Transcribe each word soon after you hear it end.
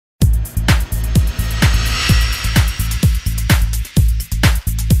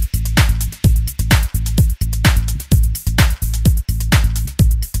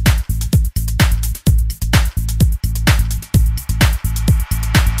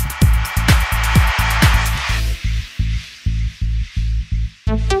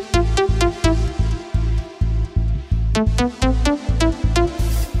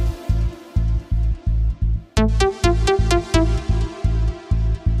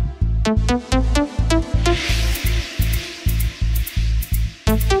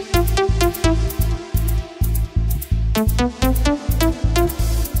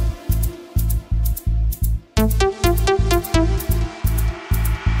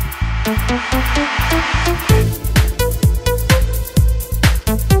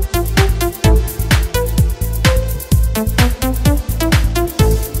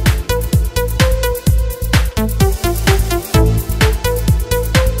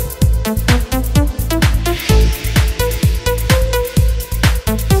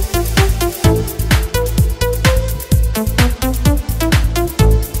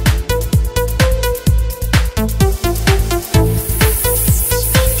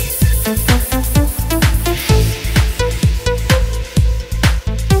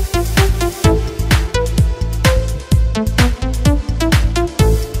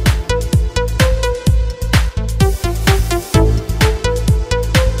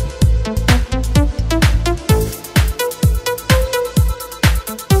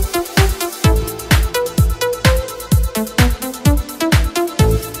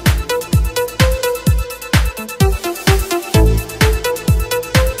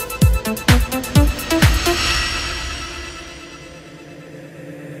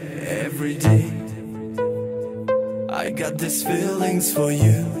Every day I got these feelings for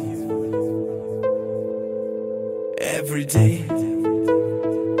you. Every day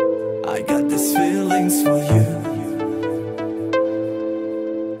I got these feelings for you.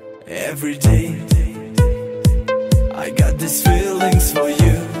 Every day I got these feelings for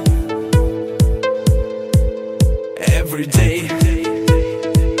you. Every day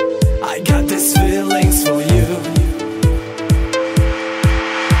I got these feelings for you.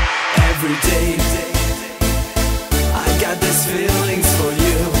 Every day I got these feelings for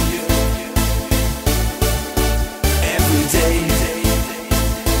you. Every day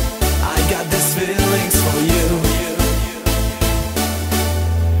I got these feelings for you.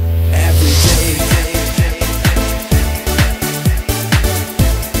 Every day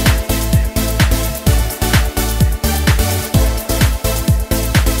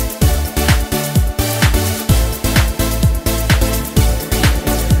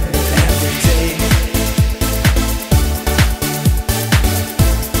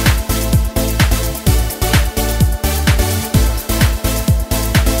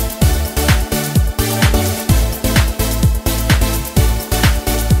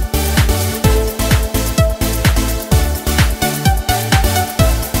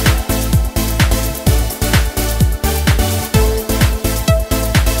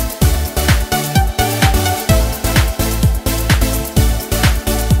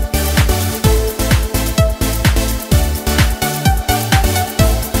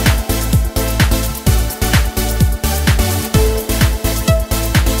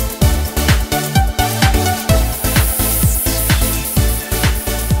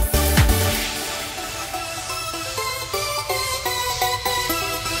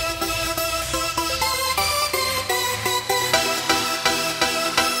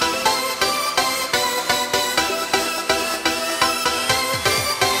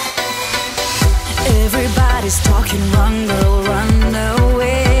everybody's talking, run girl, run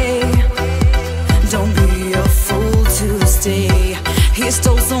away. Don't be a fool to stay. He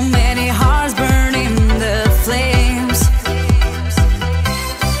stole so many hearts, burning the flames.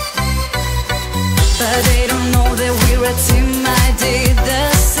 But they don't know that we're a team. I did the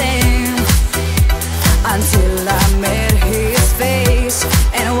same until I met his face.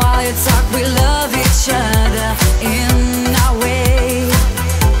 And while you talk, we love each other in our way.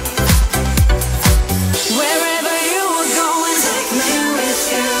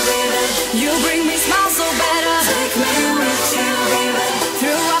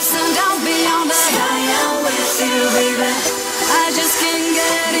 I just can't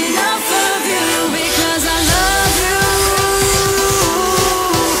get enough of you because I love you.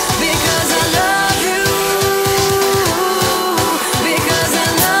 Because I love you. Because I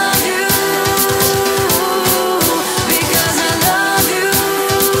love you. Because I love you.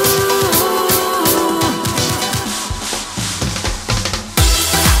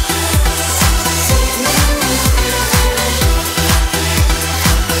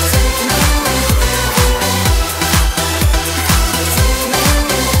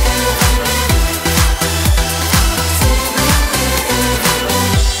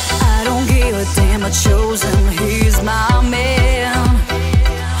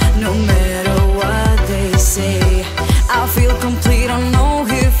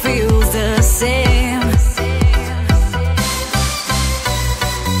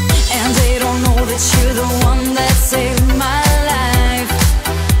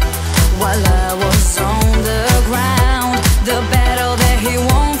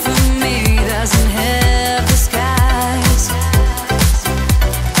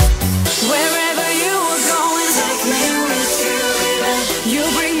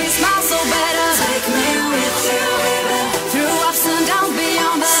 smile so better. Take me with you, baby. Through ups and downs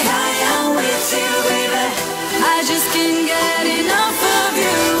beyond the Sky, I'm with you, baby. I just can't get enough of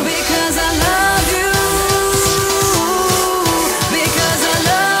you because I love you. Because I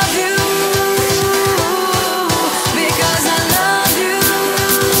love you. Because I love you.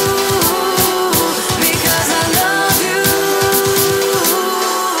 Because I love you.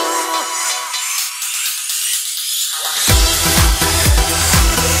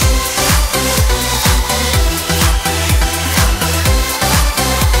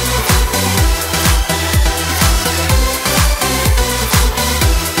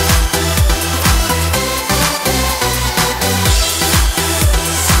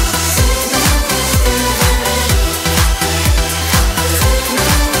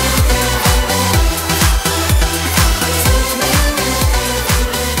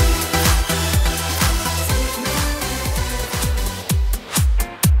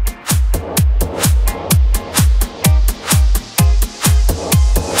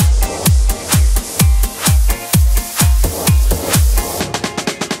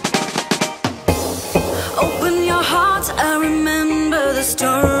 Open your heart, I remember the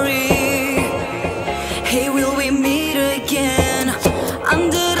story. Hey, will we meet again?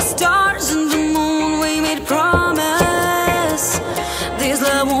 Under the stars and the moon we made promise. This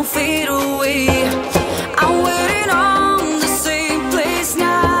love won't fade away.